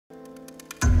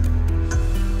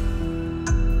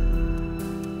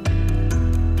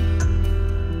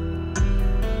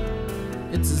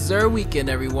our weekend,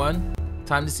 everyone.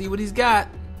 Time to see what he's got.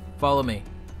 Follow me.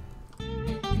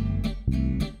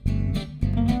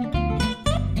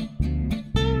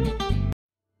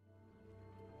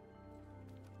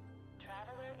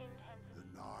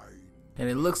 And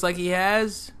it looks like he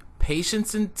has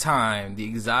Patience and Time, the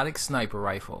exotic sniper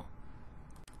rifle.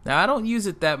 Now, I don't use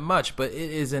it that much, but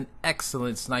it is an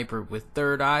excellent sniper with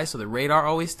third eye, so the radar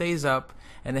always stays up,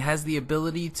 and it has the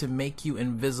ability to make you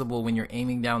invisible when you're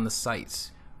aiming down the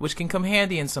sights, which can come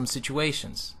handy in some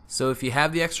situations. So if you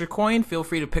have the extra coin, feel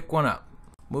free to pick one up.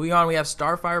 Moving on, we have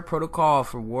Starfire Protocol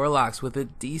for Warlocks with a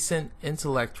decent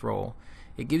intellect roll.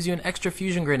 It gives you an extra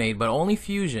fusion grenade, but only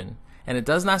fusion, and it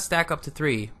does not stack up to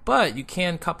 3, but you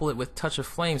can couple it with Touch of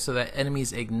Flame so that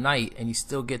enemies ignite and you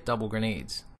still get double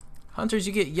grenades. Hunters,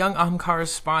 you get Young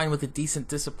Ahamkara's Spine with a decent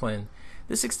discipline.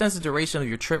 This extends the duration of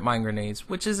your trip mine grenades,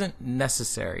 which isn't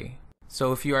necessary.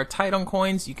 So if you are tight on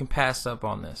coins, you can pass up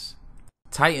on this.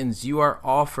 Titans, you are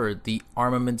offered the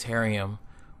Armamentarium,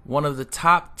 one of the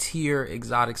top tier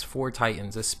exotics for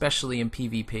Titans, especially in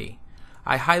PvP.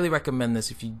 I highly recommend this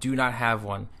if you do not have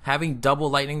one. Having double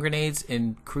lightning grenades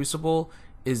in Crucible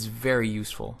is very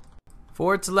useful.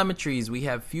 For telemetries, we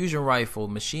have Fusion Rifle,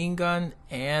 Machine Gun,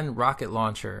 and Rocket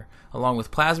Launcher, along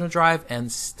with Plasma Drive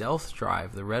and Stealth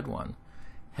Drive, the red one.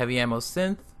 Heavy Ammo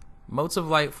Synth, Motes of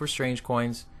Light for Strange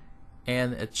Coins,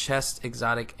 and a Chest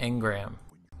Exotic Engram.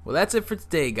 Well, that's it for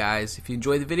today, guys. If you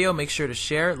enjoyed the video, make sure to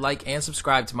share, like, and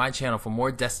subscribe to my channel for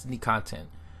more Destiny content.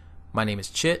 My name is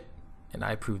Chit, and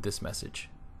I approve this message.